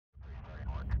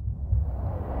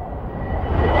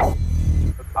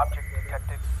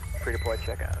boy,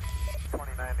 check out.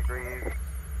 29 degrees.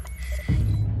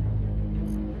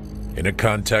 In a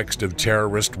context of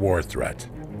terrorist war threat,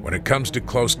 when it comes to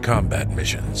close combat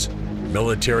missions,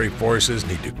 military forces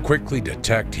need to quickly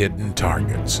detect hidden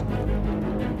targets.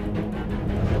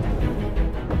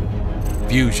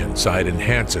 FusionSight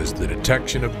enhances the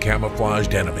detection of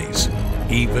camouflaged enemies,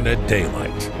 even at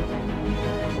daylight.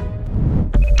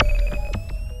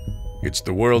 It's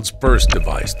the world's first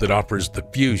device that offers the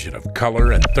fusion of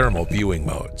color and thermal viewing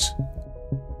modes.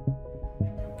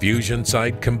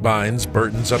 FusionSight combines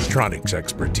Bertin's optronics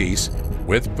expertise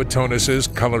with Photonis's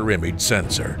color image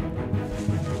sensor.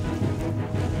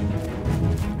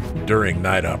 During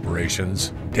night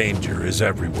operations, danger is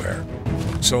everywhere.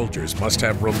 Soldiers must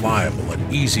have reliable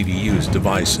and easy-to-use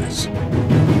devices.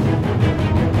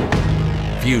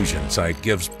 FusionSight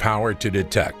gives power to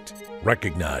detect,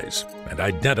 recognize, and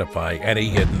identify any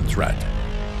hidden threat,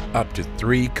 up to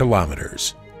 3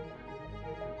 kilometers.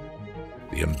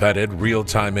 The embedded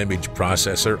real-time image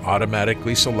processor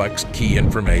automatically selects key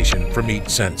information from each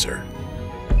sensor.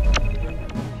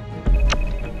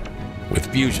 With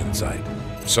FusionSight,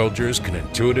 soldiers can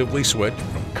intuitively switch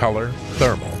from color,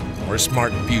 thermal, or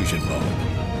smart fusion mode.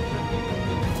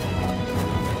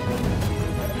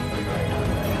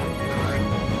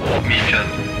 Mission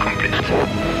complete.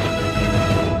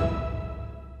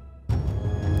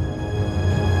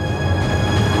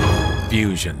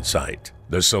 FusionSight,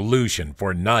 the solution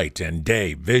for night and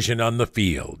day vision on the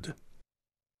field.